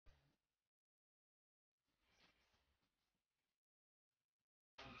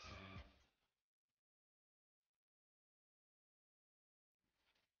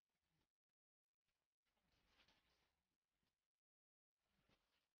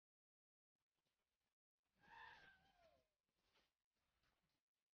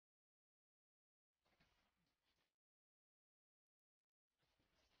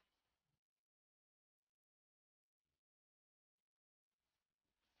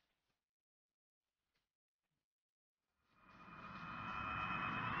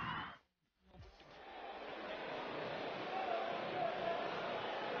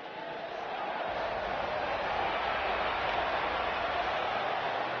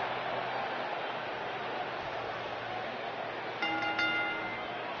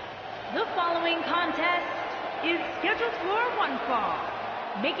The following contest is scheduled for one fall.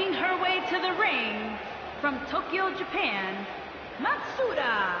 Making her way to the ring from Tokyo, Japan,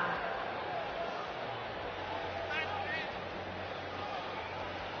 Matsuda.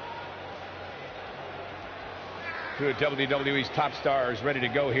 Two of WWE's top stars ready to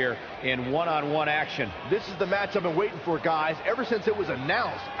go here in one-on-one action. This is the match I've been waiting for, guys. Ever since it was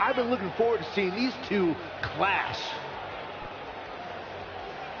announced, I've been looking forward to seeing these two clash.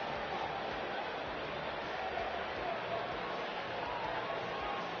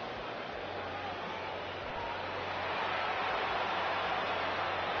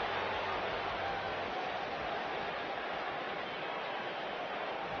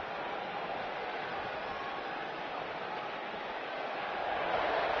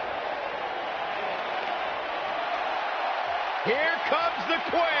 Here comes the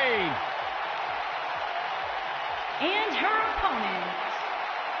Queen. And her opponent,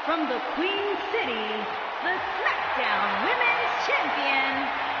 from the Queen City, the SmackDown Women's Champion,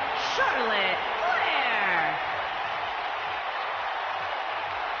 Charlotte Flair.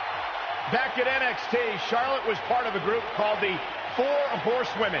 Back at NXT, Charlotte was part of a group called the Four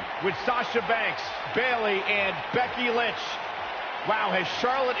Horsewomen with Sasha Banks, Bayley, and Becky Lynch. Wow, has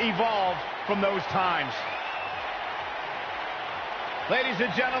Charlotte evolved from those times. Ladies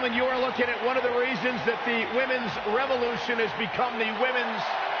and gentlemen, you are looking at one of the reasons that the women's revolution has become the women's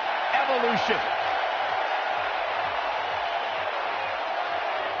evolution.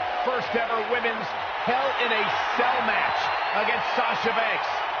 First ever women's Hell in a Cell match against Sasha Banks.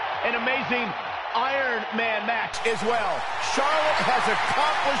 An amazing Iron Man match as well. Charlotte has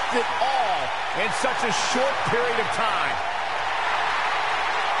accomplished it all in such a short period of time.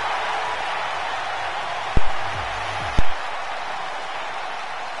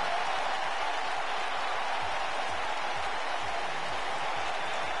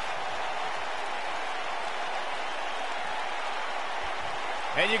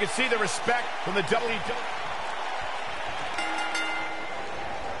 And you can see the respect from the WWE.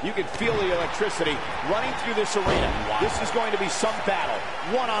 You can feel the electricity running through this arena. Wow. This is going to be some battle.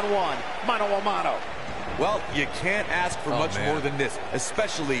 One-on-one, mano-a-mano. Well, you can't ask for much more than this,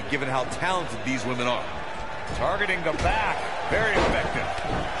 especially given how talented these women are. Targeting the back. Very effective.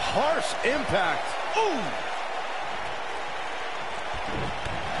 Harsh impact. Ooh!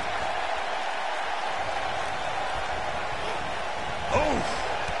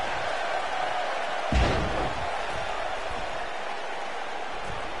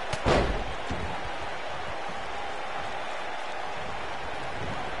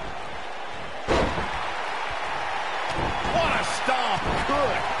 Stomp.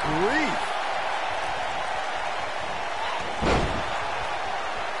 Good grief.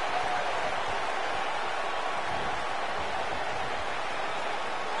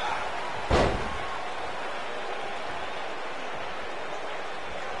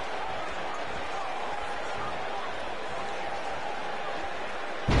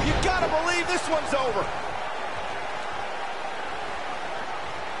 You gotta believe this one's over.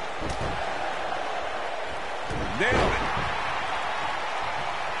 Nailed it.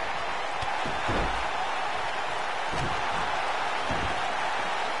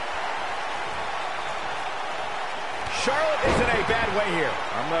 Charlotte is in a bad way here.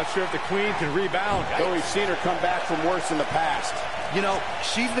 I'm not sure if the Queen can rebound, though we've seen her come back from worse in the past. You know,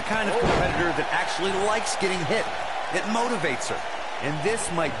 she's the kind of competitor that actually likes getting hit. It motivates her. And this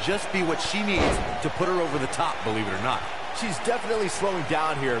might just be what she needs to put her over the top, believe it or not. She's definitely slowing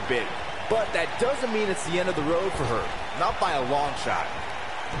down here a bit, but that doesn't mean it's the end of the road for her. Not by a long shot.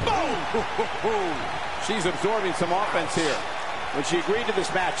 Boom! She's absorbing some offense here. When she agreed to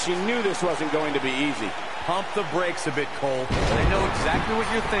this match, she knew this wasn't going to be easy. Pump the brakes a bit, Cole. I know exactly what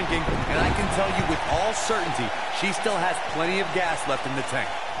you're thinking, and I can tell you with all certainty, she still has plenty of gas left in the tank.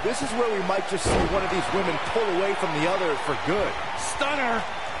 This is where we might just see one of these women pull away from the other for good. Stunner.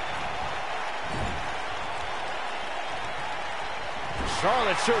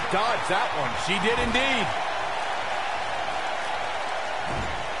 Charlotte sure dodged that one. She did indeed.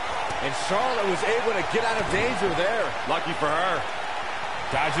 And Charlotte was able to get out of danger there. Lucky for her.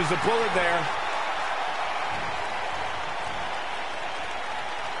 Dodges a bullet there.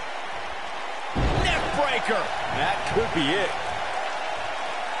 Neck breaker. That could be it.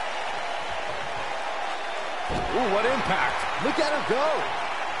 Ooh, what impact. Look at her go.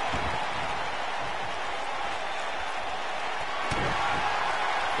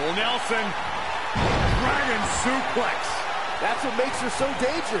 Full Nelson. Dragon suplex. That's what makes her so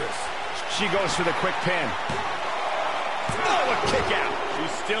dangerous. She goes for the quick pin. Oh, a kick out.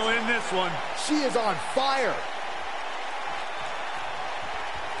 She's still in this one. She is on fire.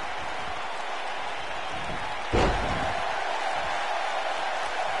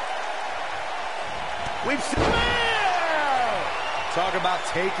 We've seen... Talk about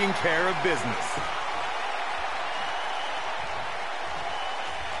taking care of business.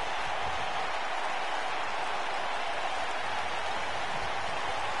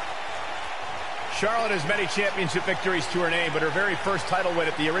 Charlotte has many championship victories to her name, but her very first title win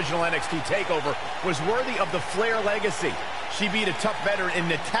at the original NXT TakeOver was worthy of the Flair legacy. She beat a tough veteran in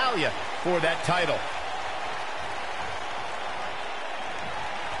Natalya for that title.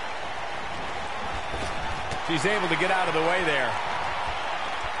 She's able to get out of the way there.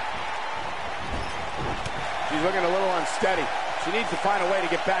 She's looking a little unsteady. She needs to find a way to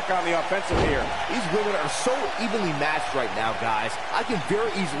get back on the offensive here. These women are so evenly matched right now, guys. I can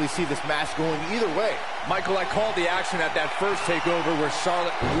very easily see this match going either way. Michael, I called the action at that first TakeOver where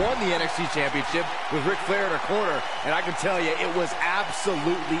Charlotte won the NXT Championship with Ric Flair in her corner, and I can tell you, it was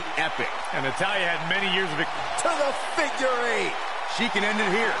absolutely epic. And Natalya had many years of it. To the figure eight. She can end it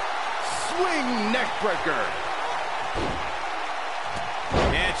here. Swing neckbreaker.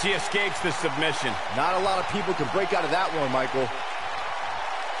 And she escapes the submission. Not a lot of people can break out of that one, Michael.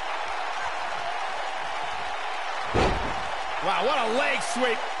 Wow, what a leg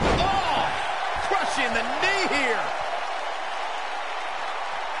sweep. Oh! Crushing the knee here.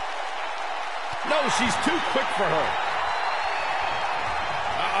 No, she's too quick for her.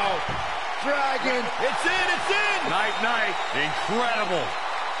 Uh-oh. Dragon. It's in, it's in. Night, night. Incredible.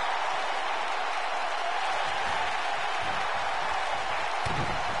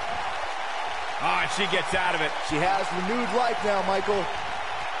 Oh, and she gets out of it. She has renewed life now, Michael.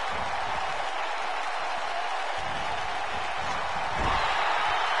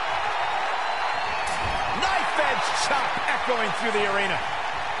 Knife edge chop echoing through the arena.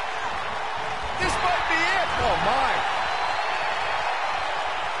 This might be it. Oh, my.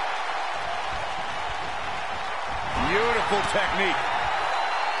 Beautiful technique.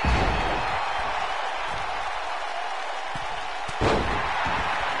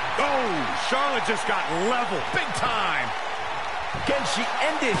 Charlotte just got leveled. Big time. Can she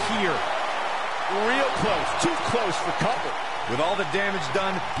end it here? Real close. Too close for cover. With all the damage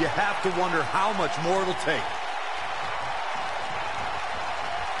done, you have to wonder how much more it'll take.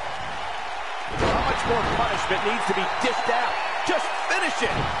 How much more punishment needs to be dished out? Just finish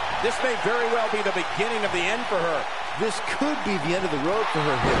it. This may very well be the beginning of the end for her. This could be the end of the road for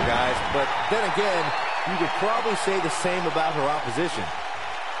her here, guys. But then again, you could probably say the same about her opposition.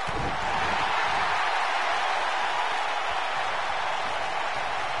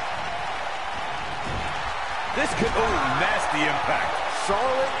 This could... Oh, nasty impact.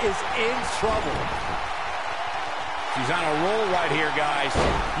 Charlotte is in trouble. She's on a roll right here, guys.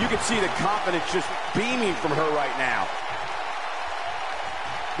 You can see the confidence just beaming from her right now.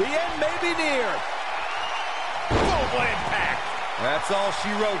 The end may be near. Boom, what impact. That's all she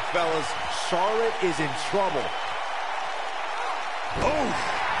wrote, fellas. Charlotte is in trouble.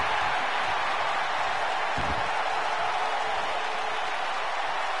 Oh!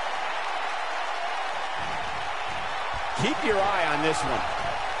 Keep your eye on this one.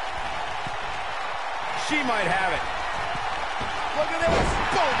 She might have it. Look at this.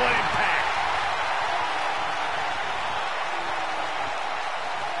 Boom, what impact.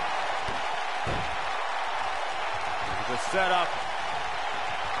 The setup.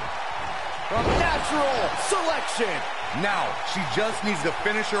 From natural selection. Now, she just needs to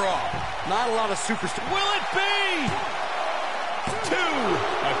finish her off. Not a lot of superstar. Will it be? Two.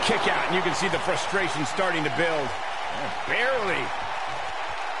 A kick out, and you can see the frustration starting to build. Barely.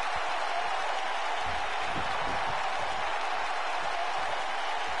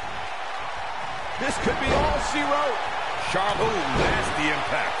 This could be all she wrote. Charlotte, oh, nasty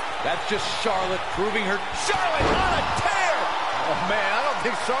impact. That's just Charlotte proving her... Charlotte on a tear. Oh, man, I don't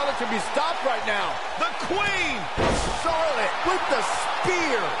think Charlotte can be stopped right now. The Queen. Charlotte with the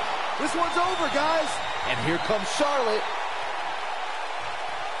spear. This one's over, guys. And here comes Charlotte.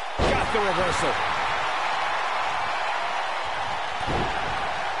 Got the reversal.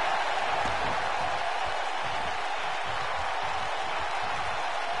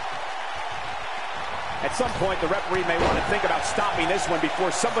 At some point, the referee may want to think about stopping this one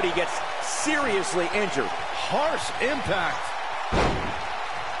before somebody gets seriously injured. Harsh impact.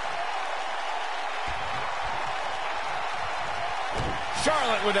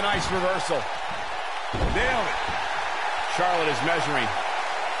 Charlotte with a nice reversal. Nailed it. Charlotte is measuring.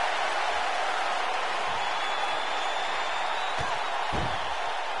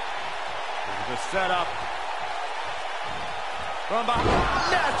 The setup. From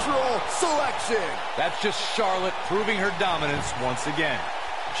behind. Natural selection. That's just Charlotte proving her dominance once again.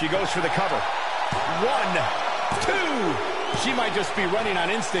 She goes for the cover. 1, 2. She might just be running on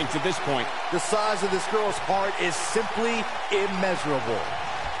instinct at this point. The size of this girl's heart is simply immeasurable.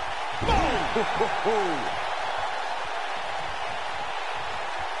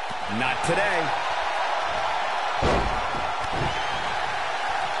 Not today.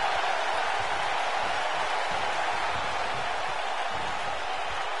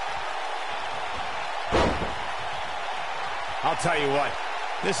 I'll tell you what,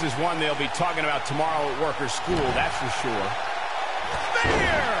 this is one they'll be talking about tomorrow at work or school, that's for sure.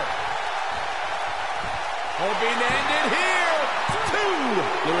 Spear! Hoping to end it here.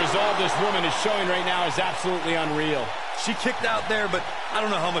 2! The resolve this woman is showing right now is absolutely unreal. She kicked out there, but I don't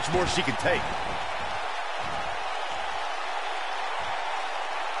know how much more she can take.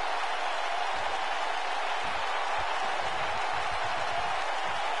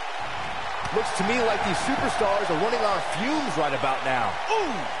 Looks to me like these superstars are running on fumes right about now.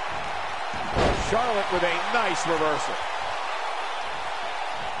 Ooh! Charlotte with a nice reversal.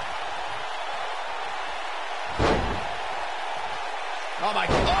 Oh, my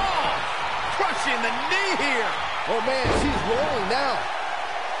God. Oh! Crushing the knee here. Oh, man, she's rolling now.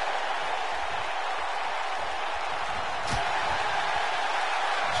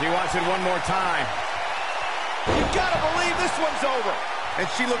 She wants it one more time. You gotta believe this one's over. And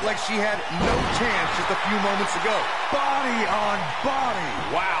she looked like she had no chance just a few moments ago. Body on body.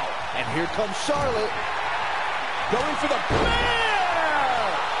 Wow. And here comes Charlotte. Going for the bear!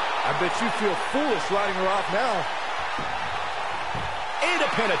 I bet you feel foolish riding her off now. And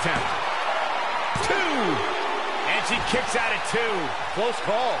a pin attempt. 2. And she kicks out at 2. Close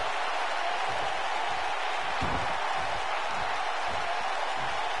call.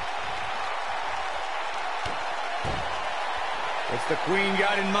 What's the queen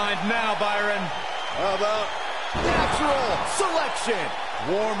got in mind now, Byron? How about natural selection?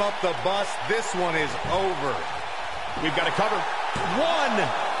 Warm up the bus. This one is over. We've got to cover. 1,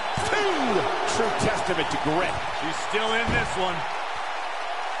 2. True testament to grit. She's still in this one.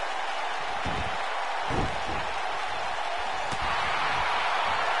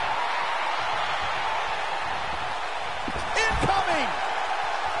 Incoming!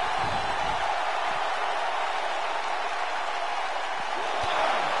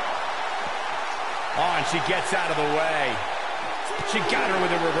 Oh, and she gets out of the way. She got her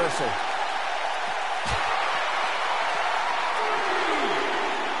with a reversal.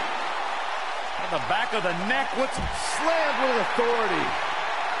 On the back of the neck, what's Slammed with authority.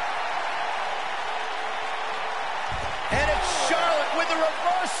 And it's Charlotte with the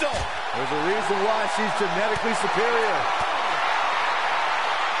reversal. There's a reason why she's genetically superior.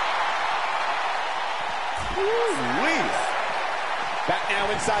 Woo-wee. Back now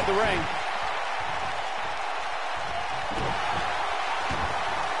inside the ring.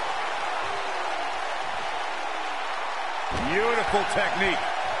 Beautiful technique.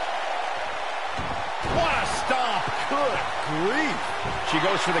 What a stomp. Good grief. She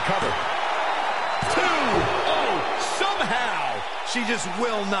goes for the cover. 2. Oh, somehow. She just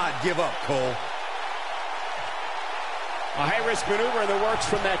will not give up, Cole. A high-risk maneuver in the works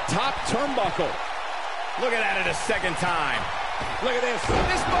from that top turnbuckle. Looking at it a second time. Look at this.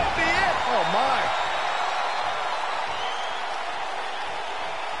 This might be it. Oh, my.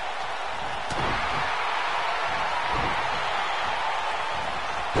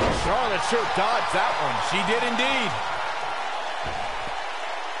 Charlotte sure dodged that one. She did indeed.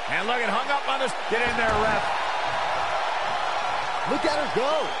 And look, it hung up on this. Get in there, ref. Look at her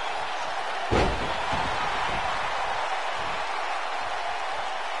go.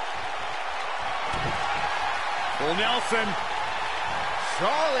 Full Nelson.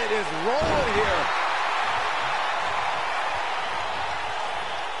 Charlotte is rolling here.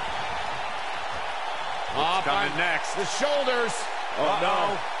 Up coming on next. the shoulders. Oh,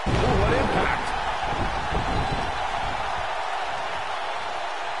 no. Ooh, what impact.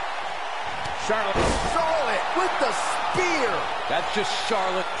 Charlotte with the spear. That's just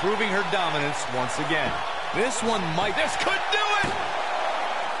Charlotte proving her dominance once again. This one might... This could do it.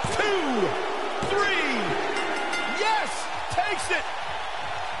 2, 3. Yes, takes it.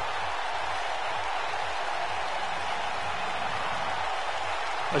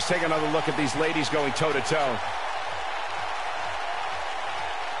 Let's take another look at these ladies going toe-to-toe.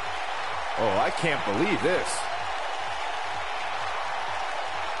 Oh, I can't believe this.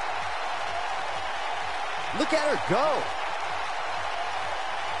 Look at her go.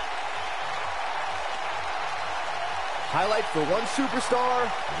 Highlight for one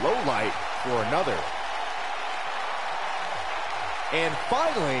superstar, low light for another. And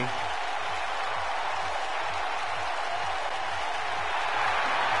finally,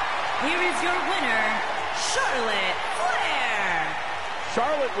 here is your winner, Charlotte Flair.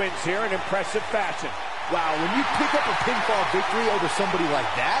 Charlotte wins here in impressive fashion. Wow, when you pick up a pinfall victory over somebody like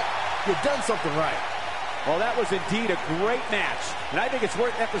that, you've done something right. Well, that was indeed a great match. And I think it's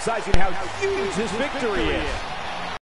worth emphasizing how huge this victory is.